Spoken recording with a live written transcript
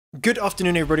Good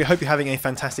afternoon, everybody. Hope you're having a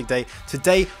fantastic day.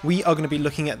 Today, we are going to be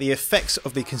looking at the effects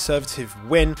of the Conservative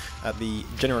win at the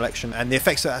general election and the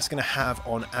effects that that's going to have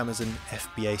on Amazon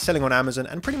FBA, selling on Amazon,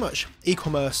 and pretty much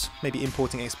e-commerce, maybe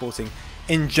importing, exporting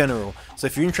in general. So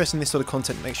if you're interested in this sort of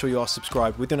content, make sure you are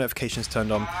subscribed with the notifications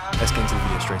turned on. Let's get into the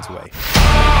video straight away.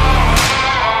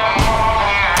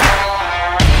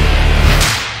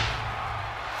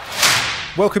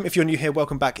 Welcome if you're new here,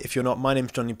 welcome back if you're not. My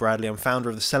name's Jonny Bradley. I'm founder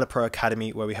of the Seller Pro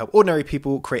Academy, where we help ordinary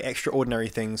people create extraordinary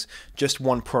things, just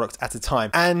one product at a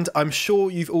time. And I'm sure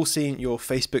you've all seen your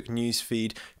Facebook news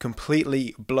feed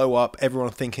completely blow up,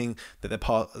 everyone thinking that they're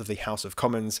part of the House of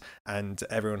Commons and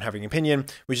everyone having an opinion,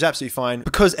 which is absolutely fine.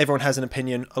 Because everyone has an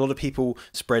opinion, a lot of people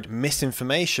spread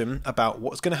misinformation about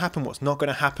what's going to happen, what's not going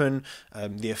to happen,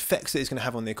 the effects that it's going to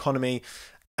have on the economy,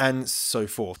 and so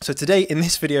forth. So today in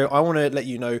this video, I want to let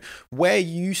you know where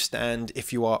you stand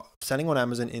if you are selling on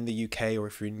Amazon in the UK, or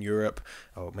if you're in Europe,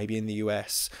 or maybe in the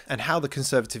US, and how the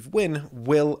Conservative win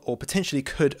will or potentially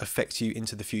could affect you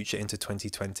into the future, into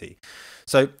 2020.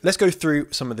 So let's go through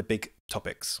some of the big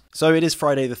topics. So it is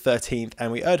Friday the 13th,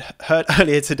 and we heard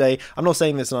earlier today, I'm not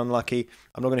saying this is unlucky,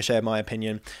 I'm not going to share my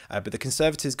opinion, but the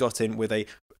Conservatives got in with a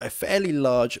fairly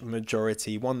large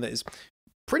majority, one that is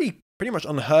pretty much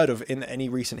unheard of in any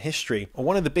recent history.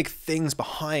 One of the big things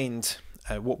behind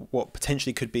what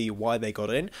potentially could be why they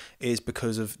got in is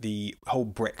because of the whole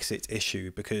Brexit issue,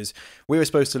 because we were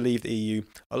supposed to leave the EU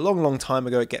a long time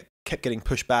ago. It kept getting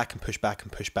pushed back and pushed back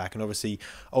and pushed back, and obviously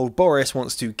old Boris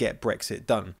wants to get Brexit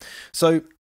done. So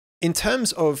in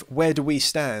terms of where do we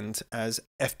stand as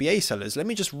FBA sellers, let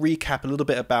me just recap a little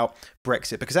bit about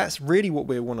Brexit, because that's really what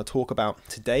we want to talk about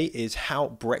today, is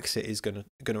how Brexit is going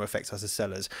to affect us as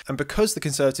sellers. And because the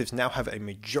Conservatives now have a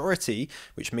majority,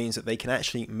 which means that they can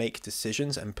actually make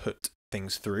decisions and put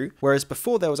things through, whereas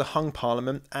before there was a hung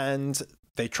parliament and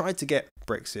they tried to get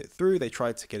Brexit through, they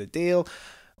tried to get a deal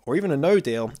or even a no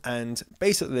deal, and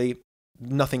basically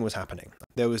nothing was happening.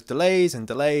 There was delays and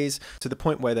delays to the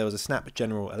point where there was a snap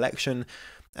general election,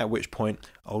 at which point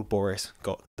old Boris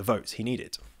got the votes he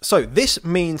needed. So this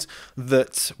means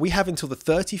that we have until the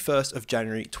 31st of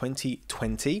January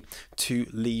 2020 to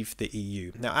leave the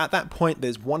EU. Now at that point,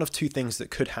 there's one of two things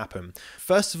that could happen.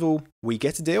 First of all, we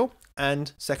get a deal,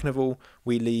 and second of all,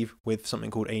 we leave with something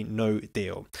called a no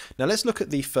deal. Now let's look at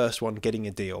the first one, getting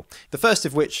a deal. The first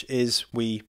of which is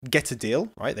we get a deal,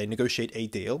 right? They negotiate a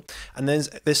deal, and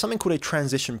there's something called a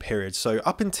transition period. So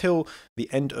up until the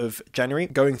end of January,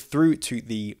 going through to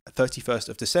the 31st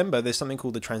of December, there's something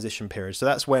called the transition period. So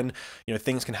that's when, you know,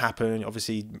 things can happen.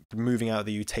 Obviously, moving out of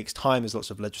the EU takes time. There's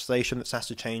lots of legislation that has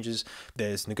to change.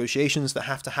 There's negotiations that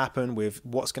have to happen with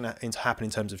what's going to happen in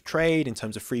terms of trade, in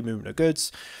terms of free movement of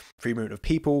goods, free movement of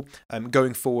people,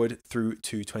 going forward through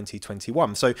to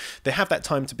 2021. So they have that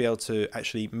time to be able to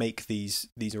actually make these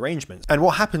arrangements. And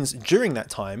what happens during that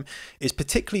time is,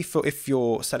 particularly for if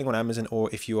you're selling on Amazon or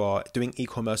if you are doing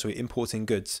e-commerce or importing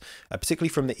goods, particularly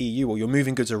from the EU, or you're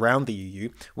moving goods around the EU,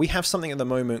 we have something at the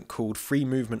moment called free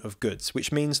movement of goods,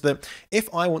 which means that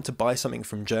if I want to buy something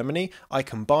from Germany, I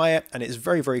can buy it, and it's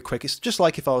very quick. It's just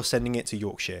like if I was sending it to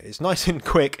Yorkshire. It's nice and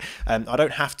quick. I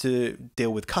don't have to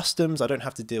deal with customs. I don't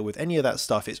have to deal with any of that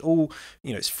stuff. It's all,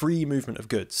 you know, it's free movement of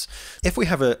goods. If we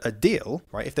have a deal,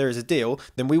 right, if there is a deal,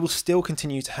 then we will still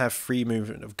continue to have free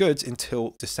movement of goods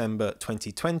until December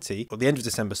 2020, or the end of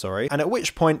December, sorry, and at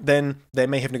which point then they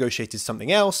may have negotiated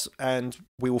something else, and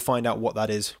we will find out what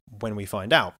that is when we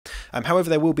find out. However,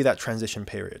 there will be that transition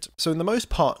period. So in the most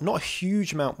part, not a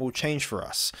huge amount will change for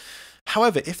us.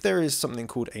 However, if there is something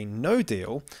called a no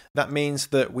deal, that means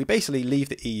that we basically leave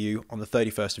the EU on the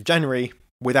 31st of January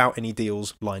without any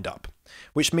deals lined up,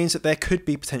 which means that there could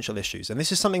be potential issues. And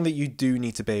this is something that you do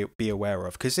need to be aware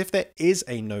of, because if there is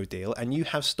a no deal and you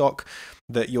have stock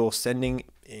that you're sending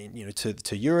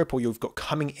to Europe, or you've got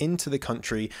coming into the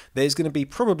country, there's going to be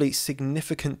probably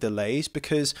significant delays,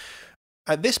 because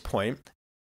at this point,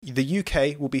 the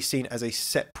UK will be seen as a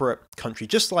separate country,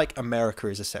 just like America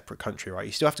is a separate country, right?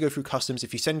 You still have to go through customs.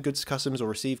 If you send goods to customs or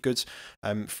receive goods,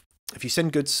 if you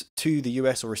send goods to the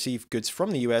US or receive goods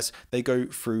from the US, they go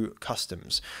through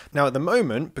customs. Now, at the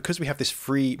moment, because we have this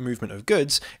free movement of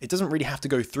goods, it doesn't really have to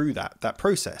go through that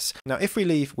process. Now, if we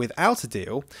leave without a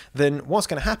deal, then what's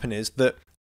going to happen is that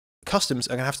customs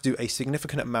are going to have to do a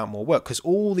significant amount more work, because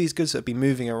all these goods that have been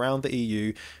moving around the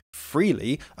EU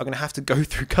freely are going to have to go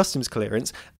through customs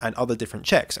clearance and other different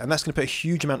checks, and that's going to put a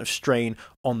huge amount of strain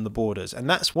on the borders. And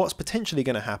that's what's potentially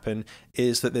going to happen,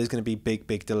 is that there's going to be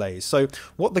big delays. So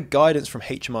what the guidance from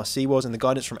HMRC was, and the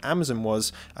guidance from Amazon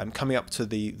was, coming up to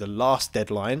the last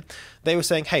deadline, they were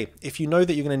saying, hey, if you know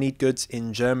that you're going to need goods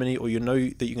in Germany, or you know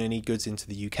that you're going to need goods into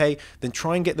the UK, then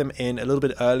try and get them in a little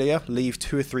bit earlier, leave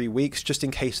 2 or 3 weeks just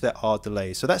in case there are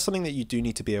delays. So that's something that you do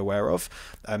need to be aware of,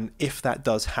 if that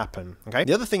does happen. Okay.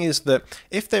 The other thing is that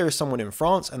if there is someone in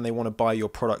France and they want to buy your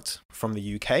product from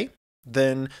the UK,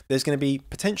 then there's going to be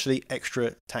potentially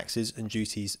extra taxes and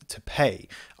duties to pay.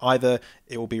 Either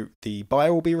it will be the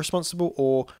buyer will be responsible,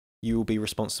 or you will be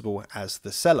responsible as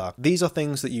the seller. These are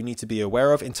things that you need to be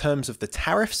aware of in terms of the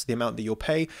tariffs, the amount that you'll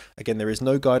pay. Again, there is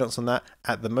no guidance on that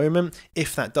at the moment.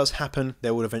 If that does happen,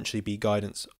 there will eventually be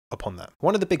guidance upon that.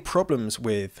 One of the big problems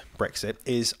with Brexit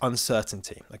is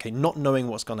uncertainty, okay, not knowing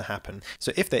what's going to happen.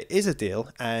 So if there is a deal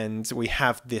and we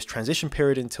have this transition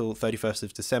period until 31st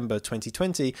of December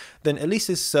 2020, then at least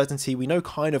there's certainty. We know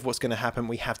kind of what's going to happen.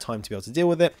 We have time to be able to deal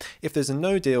with it. If there's a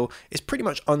no deal, it's pretty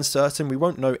much uncertain. We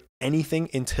won't know anything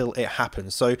until it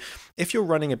happens. So if you're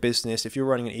running a business, if you're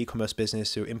running an e-commerce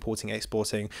business, you're importing,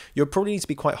 exporting, you'll probably need to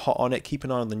be quite hot on it. Keep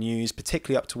an eye on the news,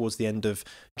 particularly up towards the end of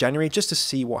January, just to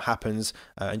see what happens,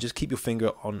 and just keep your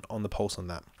finger on the pulse on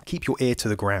that. Keep your ear to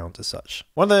the ground as such.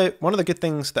 One of the good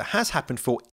things that has happened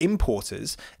for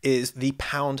importers is the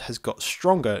pound has got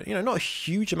stronger. You know, not a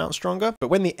huge amount stronger, but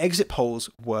when the exit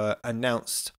polls were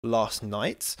announced last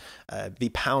night, the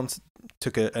pound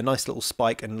took a nice little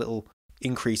spike and little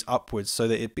increase upwards, so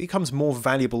that it becomes more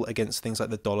valuable against things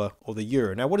like the dollar or the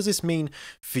euro. Now, what does this mean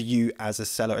for you as a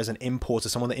seller, as an importer,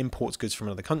 someone that imports goods from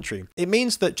another country? It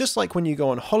means that just like when you go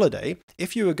on holiday,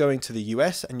 if you were going to the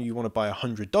US and you want to buy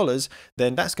 $100,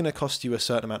 then that's going to cost you a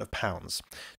certain amount of pounds.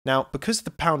 Now, because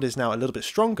the pound is now a little bit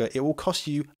stronger, it will cost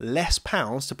you less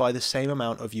pounds to buy the same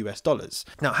amount of US dollars.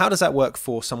 Now, how does that work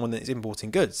for someone that is importing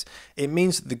goods? It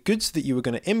means that the goods that you were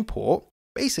going to import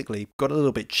basically got a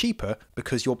little bit cheaper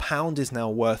because your pound is now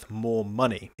worth more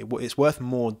money. It's worth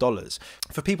more dollars.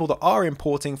 For people that are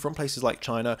importing from places like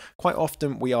China, quite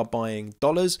often we are buying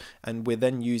dollars and we're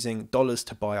then using dollars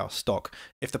to buy our stock.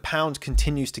 If the pound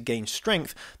continues to gain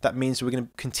strength, that means we're going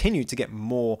to continue to get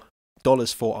more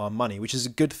dollars for our money, which is a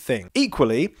good thing.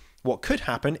 Equally, what could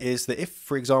happen is that if,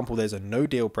 for example, there's a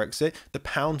no-deal Brexit, the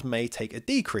pound may take a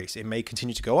decrease. It may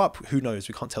continue to go up. Who knows?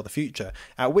 We can't tell the future.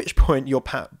 At which point your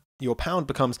pound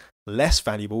becomes less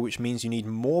valuable, which means you need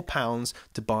more pounds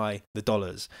to buy the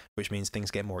dollars, which means things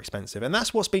get more expensive. And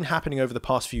that's what's been happening over the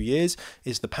past few years,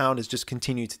 is the pound has just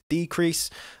continued to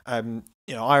decrease.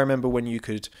 You know, I remember when you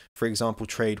could, for example,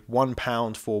 trade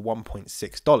 £1 for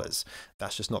 $1.6.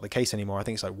 That's just not the case anymore. I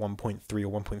think it's like 1.3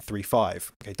 or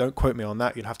 1.35. Okay, don't quote me on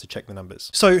that. You'll have to check the numbers.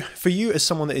 So for you as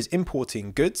someone that is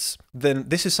importing goods, then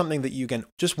this is something that you again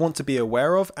just want to be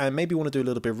aware of and maybe want to do a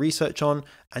little bit of research on,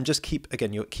 and just keep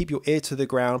your ear to the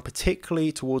ground,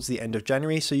 particularly towards the end of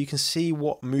January, so you can see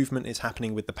what movement is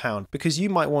happening with the pound, because you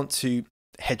might want to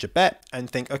hedge a bet and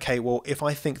think, okay, well, if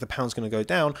I think the pound's going to go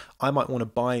down, I might want to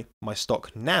buy my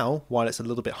stock now while it's a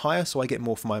little bit higher, so I get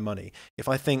more for my money. If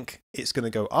I think it's going to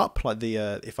go up, like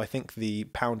if I think the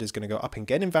pound is going to go up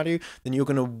again in value, then you're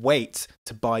going to wait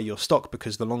to buy your stock,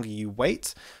 because the longer you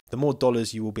wait, the more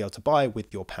dollars you will be able to buy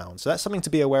with your pound. So that's something to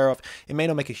be aware of. It may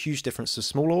not make a huge difference to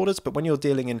small orders, but when you're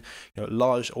dealing in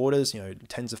large orders,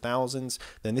 tens of thousands,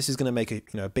 then this is going to make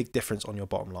a big difference on your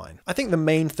bottom line. I think the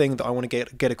main thing that I want to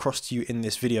get across to you in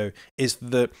this video is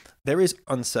that there is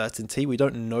uncertainty. We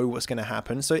don't know what's going to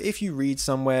happen. So if you read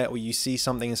somewhere or you see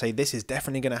something and say this is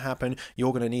definitely going to happen,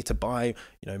 you're going to need to buy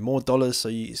more dollars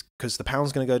because the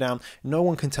pound's going to go down. No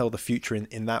one can tell the future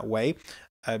in that way.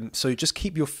 So just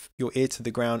keep your ear to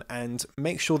the ground and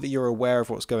make sure that you're aware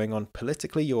of what's going on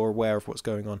politically. You're aware of what's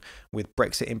going on with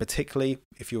Brexit in particular,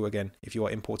 if you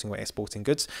are importing or exporting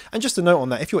goods. And just a note on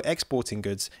that, if you're exporting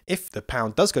goods, if the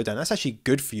pound does go down, that's actually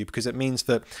good for you, because it means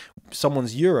that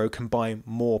someone's euro can buy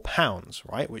more pounds,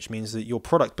 right? Which means that your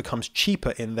product becomes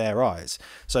cheaper in their eyes.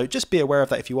 So just be aware of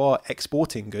that if you are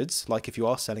exporting goods, like if you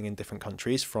are selling in different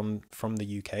countries from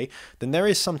the UK, then there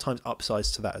is sometimes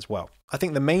upsides to that as well. I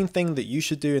think the main thing that you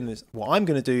should do, and what I'm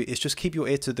going to do, is just keep your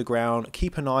ear to the ground,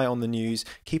 keep an eye on the news,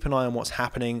 keep an eye on what's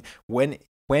happening when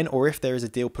when or if there is a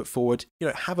deal put forward,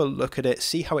 have a look at it,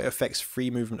 see how it affects free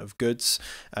movement of goods,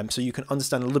 so you can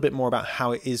understand a little bit more about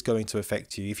how it is going to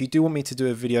affect you. If you do want me to do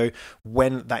a video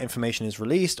when that information is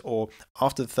released or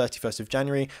after the 31st of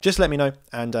January, just let me know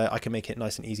and I can make it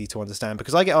nice and easy to understand,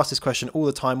 because I get asked this question all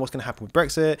the time: what's going to happen with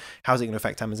Brexit? How's it going to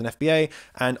affect Amazon FBA?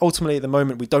 And ultimately at the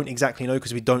moment we don't exactly know,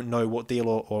 because we don't know what deal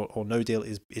or no deal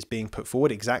is being put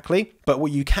forward exactly. But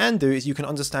what you can do is you can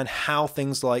understand how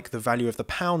things like the value of the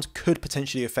pound could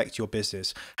potentially affect your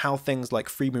business, how things like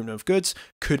free movement of goods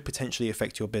could potentially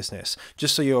affect your business,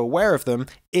 just so you're aware of them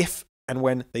if and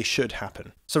when they should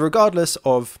happen. So regardless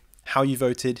of how you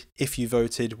voted, if you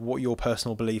voted, what your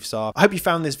personal beliefs are, I hope you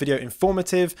found this video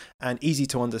informative and easy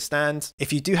to understand.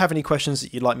 If you do have any questions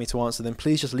that you'd like me to answer, then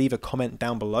please just leave a comment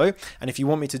down below. And if you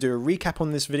want me to do a recap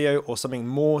on this video or something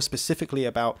more specifically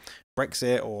about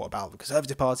Brexit or about the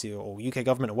Conservative Party or UK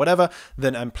government or whatever,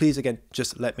 then please again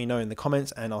just let me know in the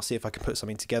comments and I'll see if I can put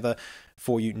something together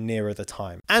for you nearer the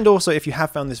time. And also, if you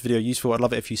have found this video useful, I'd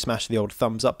love it if you smash the old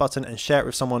thumbs up button and share it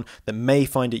with someone that may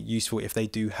find it useful if they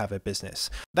do have a business.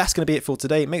 That's going to be it for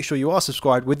today. Make sure you are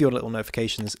subscribed with your little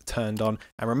notifications turned on,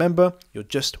 and remember, you're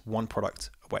just one product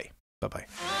away. Bye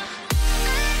bye.